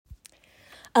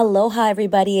Aloha,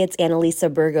 everybody. It's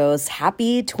Annalisa Burgos.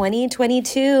 Happy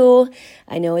 2022.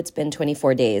 I know it's been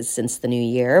 24 days since the new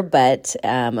year, but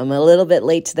I'm a little bit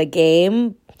late to the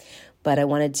game. But I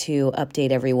wanted to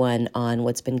update everyone on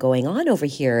what's been going on over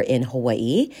here in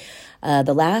Hawaii.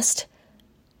 The last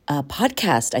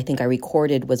podcast I think I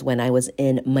recorded was when I was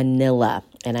in Manila,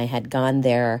 and I had gone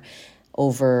there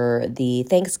over the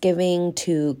Thanksgiving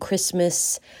to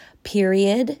Christmas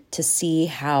period to see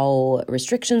how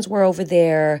restrictions were over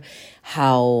there,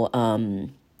 how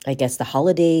I guess the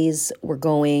holidays were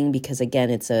going, because again,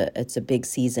 it's a big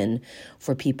season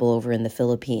for people over in the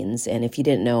Philippines. And if you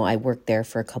didn't know, I worked there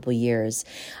for a couple years,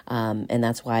 and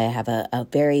that's why I have a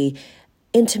very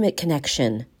intimate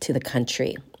connection to the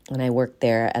country. And I worked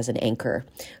there as an anchor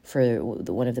for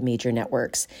one of the major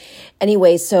networks.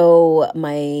 Anyway, so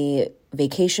my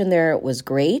vacation there was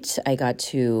great. I got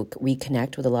to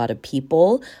reconnect with a lot of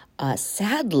people.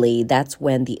 Sadly, that's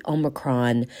when the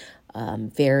Omicron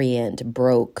variant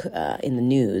broke in the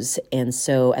news. And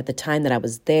so at the time that I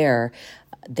was there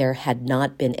had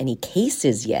not been any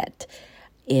cases yet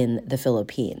in the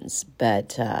Philippines.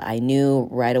 But I knew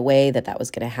right away that was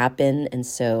going to happen. And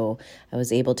so I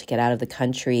was able to get out of the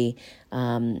country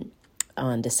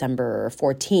on December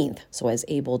 14th. So I was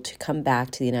able to come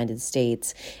back to the United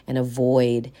States and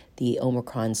avoid the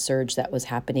Omicron surge that was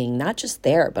happening, not just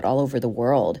there, but all over the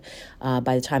world.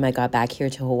 By the time I got back here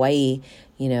to Hawaii,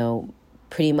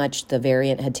 pretty much the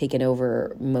variant had taken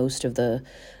over most of the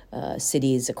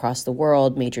cities across the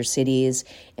world, major cities.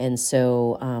 And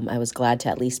so I was glad to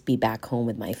at least be back home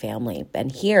with my family.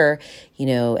 And here,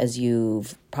 as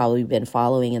you've probably been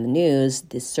following in the news,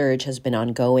 this surge has been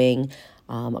ongoing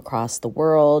across the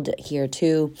world, here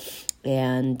too.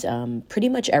 And pretty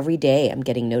much every day I'm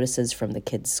getting notices from the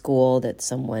kids' school that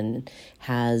someone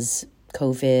has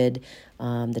COVID.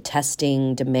 The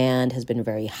testing demand has been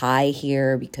very high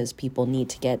here because people need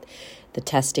to get the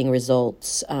testing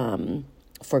results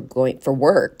for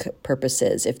work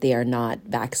purposes if they are not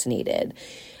vaccinated.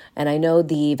 And I know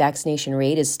the vaccination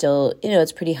rate is still,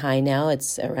 it's pretty high now.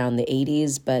 It's around the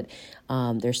 80s, but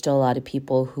there's still a lot of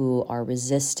people who are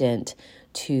resistant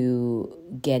to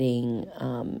getting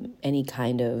any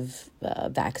kind of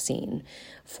vaccine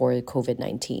for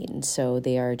COVID-19. So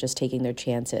they are just taking their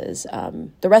chances.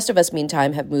 The rest of us,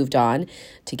 meantime, have moved on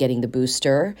to getting the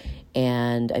booster.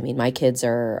 And I mean, my kids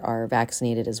are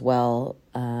vaccinated as well.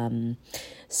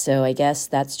 So I guess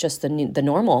that's just the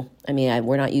normal. I mean,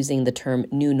 we're not using the term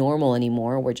new normal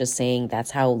anymore. We're just saying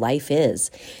that's how life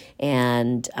is.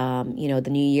 And, the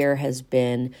new year has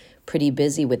been pretty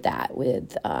busy with that,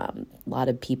 with a lot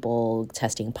of people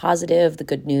testing positive. The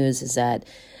good news is that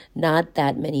not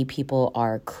that many people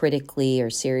are critically or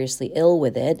seriously ill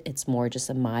with it. It's more just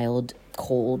a mild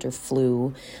cold or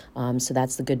flu. So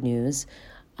that's the good news.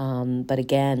 But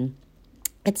again,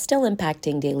 it's still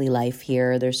impacting daily life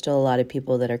here. There's still a lot of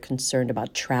people that are concerned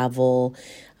about travel.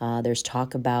 There's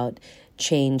talk about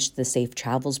change the Safe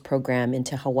Travels program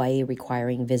into Hawaii,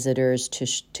 requiring visitors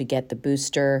to get the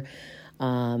booster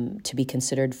to be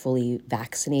considered fully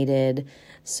vaccinated.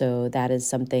 So that is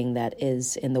something that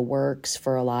is in the works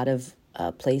for a lot of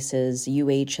places.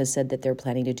 UH has said that they're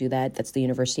planning to do that. That's the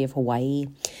University of Hawaii.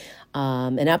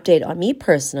 An update on me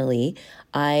personally,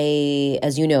 I,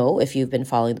 as you know, if you've been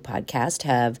following the podcast,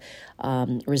 have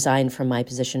resigned from my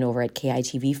position over at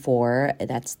KITV4.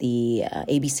 That's the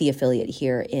ABC affiliate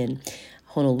here in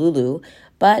Honolulu.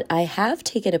 But I have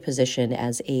taken a position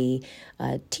as a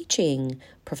teaching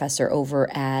professor over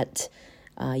at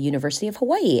University of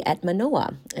Hawaii at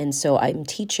Manoa. And so I'm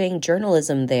teaching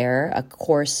journalism there, a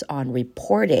course on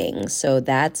reporting. So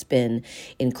that's been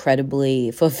incredibly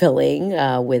fulfilling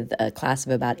with a class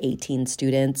of about 18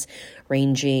 students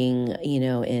ranging,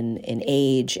 in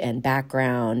age and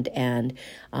background. And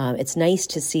it's nice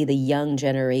to see the young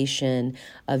generation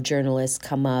of journalists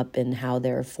come up and how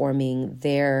they're forming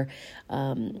their,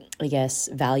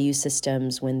 value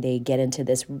systems when they get into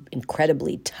this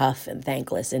incredibly tough and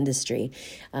thankless industry.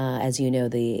 As you know,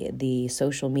 the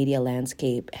social media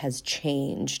landscape has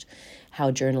changed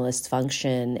how journalists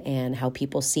function and how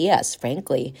people see us,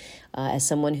 frankly. As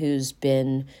someone who's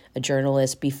been a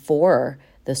journalist before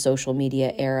the social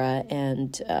media era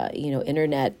and,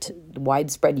 internet,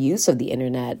 widespread use of the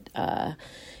internet,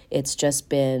 it's just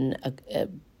been a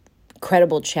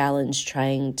incredible challenge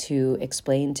trying to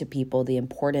explain to people the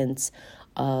importance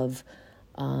of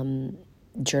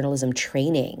journalism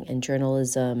training and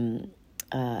journalism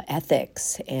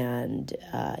ethics. And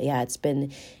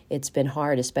it's been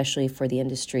hard, especially for the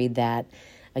industry that,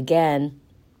 again,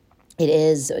 it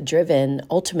is driven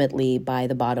ultimately by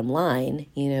the bottom line.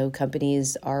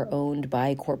 Companies are owned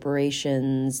by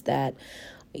corporations that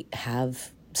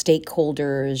have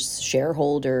stakeholders,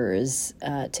 shareholders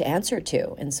to answer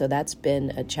to. And so that's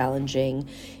been a challenging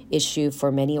issue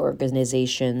for many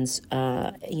organizations.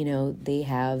 They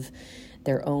have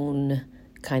their own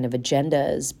kind of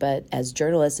agendas, but as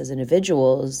journalists, as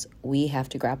individuals, we have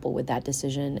to grapple with that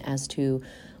decision as to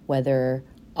whether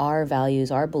our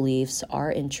values, our beliefs,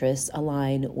 our interests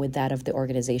align with that of the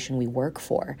organization we work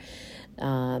for.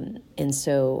 And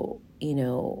so,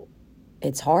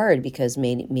 it's hard because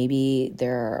maybe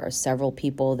there are several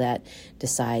people that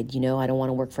decide, I don't want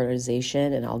to work for an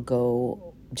organization and I'll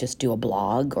go just do a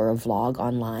blog or a vlog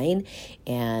online.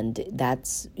 And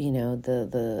that's,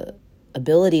 the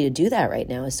ability to do that right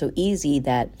now is so easy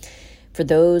that for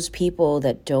those people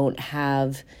that don't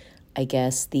have, I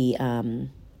guess, the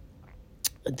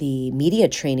media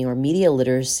training or media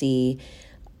literacy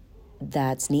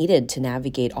that's needed to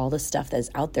navigate all the stuff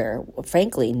that's out there,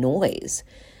 frankly, noise.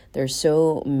 There's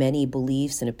so many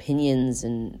beliefs and opinions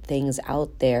and things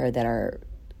out there that are,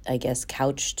 I guess,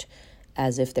 couched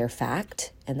as if they're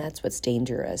fact, and that's what's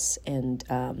dangerous. And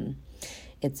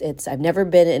I've never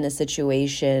been in a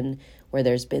situation where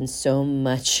there's been so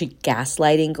much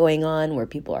gaslighting going on, where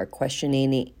people are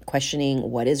questioning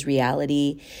what is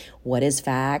reality, what is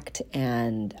fact,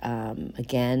 and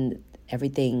again,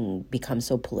 everything becomes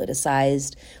so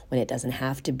politicized when it doesn't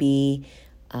have to be.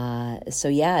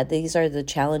 These are the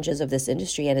challenges of this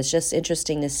industry, and it's just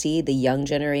interesting to see the young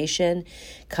generation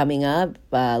coming up,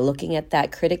 looking at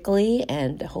that critically,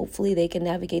 and hopefully they can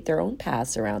navigate their own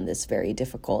paths around this very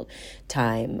difficult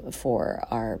time for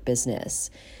our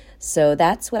business. So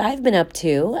that's what I've been up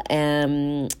to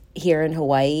here in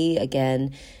Hawaii.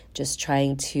 Again, just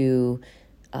trying to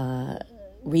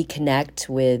reconnect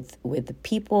with the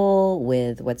people,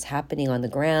 with what's happening on the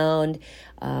ground.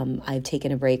 I've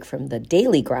taken a break from the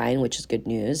daily grind, which is good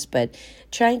news, but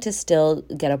trying to still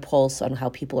get a pulse on how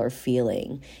people are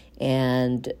feeling.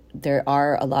 And there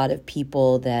are a lot of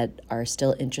people that are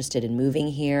still interested in moving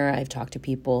here. I've talked to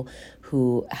people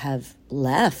who have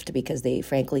left because they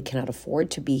frankly cannot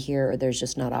afford to be here, or there's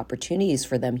just not opportunities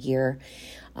for them here.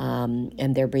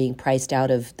 And they're being priced out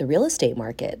of the real estate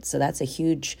market. So that's a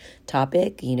huge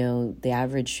topic. The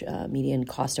average median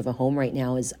cost of a home right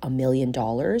now is $1 million,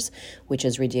 which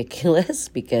is ridiculous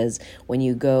because when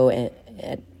you go and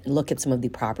look at some of the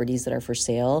properties that are for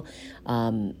sale,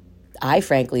 I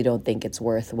frankly don't think it's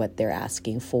worth what they're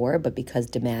asking for, but because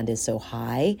demand is so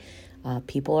high,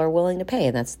 people are willing to pay,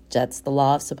 and that's the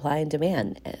law of supply and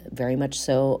demand, very much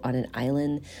so on an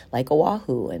island like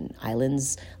Oahu and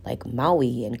islands like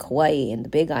Maui and Kauai and the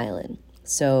Big Island.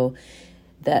 So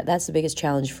that's the biggest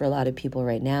challenge for a lot of people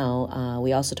right now.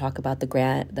 We also talk about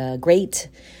the Great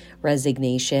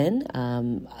Resignation,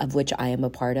 of which I am a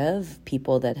part of,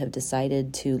 people that have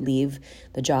decided to leave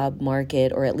the job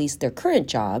market, or at least their current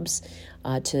jobs,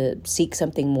 to seek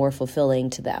something more fulfilling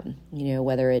to them,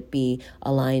 whether it be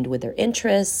aligned with their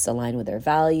interests, aligned with their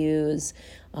values,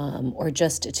 or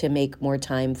just to make more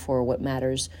time for what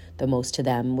matters the most to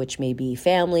them, which may be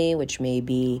family, which may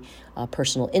be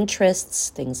personal interests,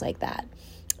 things like that.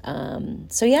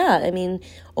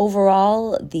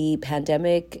 Overall, the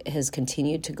pandemic has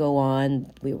continued to go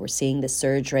on. We're seeing the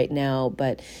surge right now,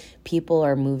 but people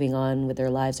are moving on with their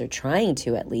lives, or trying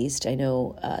to at least. I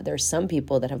know there's some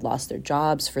people that have lost their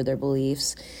jobs for their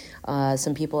beliefs.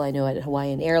 Some people I know at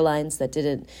Hawaiian Airlines that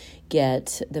didn't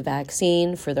get the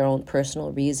vaccine for their own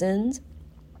personal reasons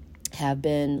have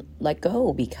been let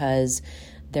go because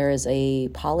there is a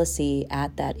policy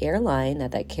at that airline,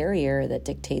 at that carrier, that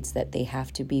dictates that they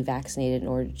have to be vaccinated in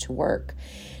order to work.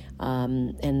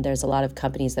 And there's a lot of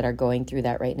companies that are going through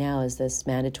that right now, is this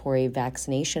mandatory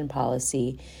vaccination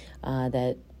policy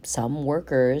that some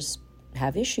workers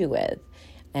have issue with,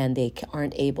 and they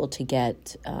aren't able to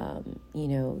get,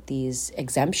 these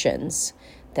exemptions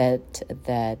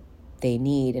that they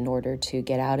need in order to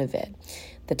get out of it.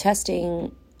 The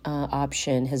testing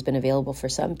option has been available for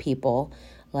some people,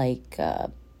 like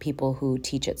people who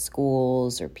teach at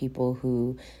schools or people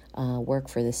who work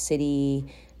for the city.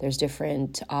 There's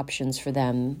different options for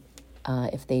them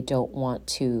if they don't want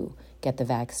to get the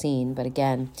vaccine. But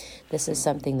again, this is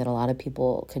something that a lot of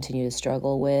people continue to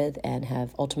struggle with and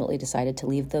have ultimately decided to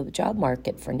leave the job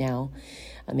market for now,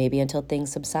 maybe until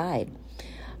things subside.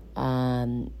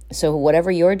 So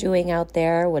whatever you're doing out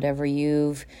there, whatever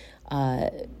you've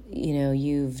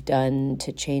done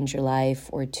to change your life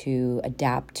or to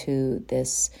adapt to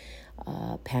this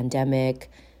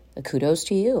pandemic, kudos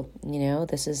to you.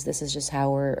 This is just how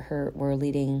we're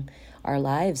leading our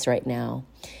lives right now,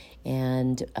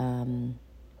 and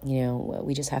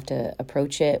we just have to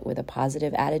approach it with a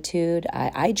positive attitude.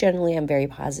 I generally am very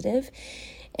positive,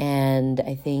 And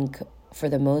I think for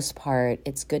the most part,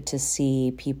 it's good to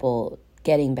see people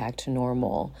getting back to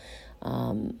normal.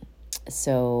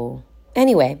 So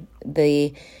anyway,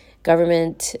 the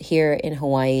government here in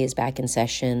Hawaii is back in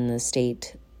session, the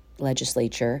state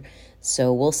legislature.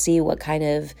 So we'll see what kind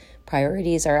of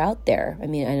priorities are out there. I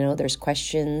mean, I know there's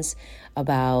questions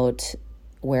about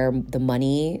where the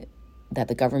money that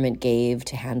the government gave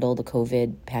to handle the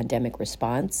COVID pandemic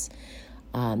response.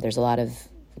 There's a lot of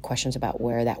questions about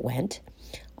where that went.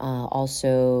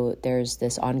 Also, there's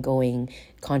this ongoing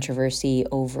controversy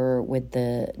over with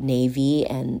the Navy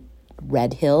and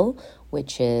Red Hill,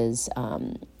 which is,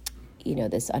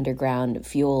 this underground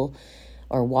fuel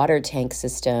or water tank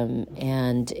system.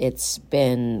 And it's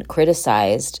been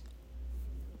criticized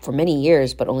for many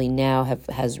years, but only now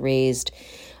has raised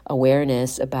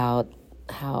awareness about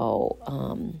how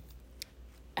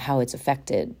it's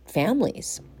affected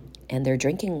families and their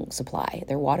drinking supply,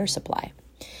 their water supply.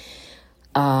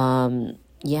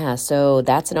 So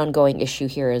that's an ongoing issue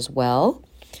here as well.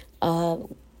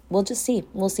 We'll just see.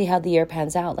 We'll see how the year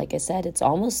pans out. Like I said, it's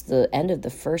almost the end of the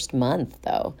first month,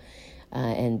 though.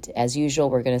 And as usual,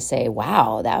 we're going to say,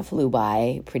 wow, that flew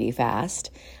by pretty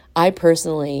fast. I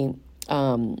personally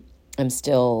am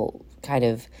still kind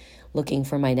of looking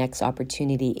for my next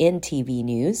opportunity in TV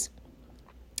news.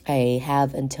 I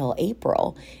have until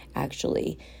April,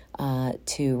 actually,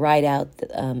 to ride out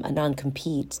a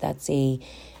non-compete. That's a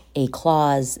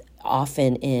clause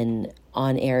often in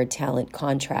on-air talent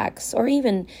contracts or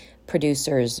even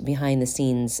producers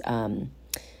behind-the-scenes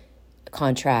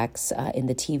contracts in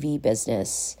the TV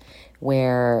business,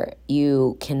 where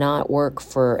you cannot work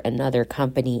for another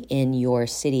company in your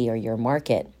city or your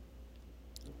market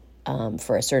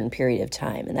for a certain period of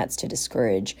time. And that's to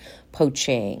discourage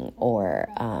poaching or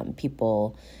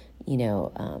people,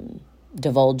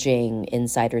 divulging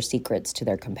insider secrets to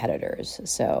their competitors.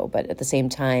 So, but at the same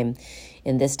time,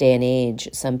 in this day and age,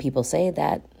 some people say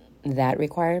that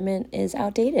requirement is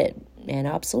outdated and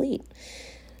obsolete.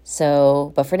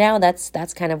 So, but for now,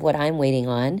 that's kind of what I'm waiting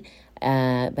on.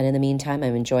 But in the meantime,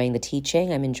 I'm enjoying the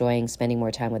teaching. I'm enjoying spending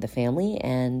more time with the family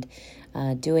and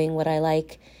doing what I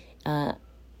like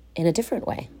in a different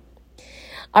way.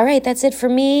 All right, that's it for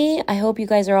me. I hope you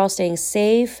guys are all staying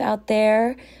safe out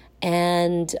there.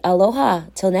 And aloha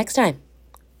till next time.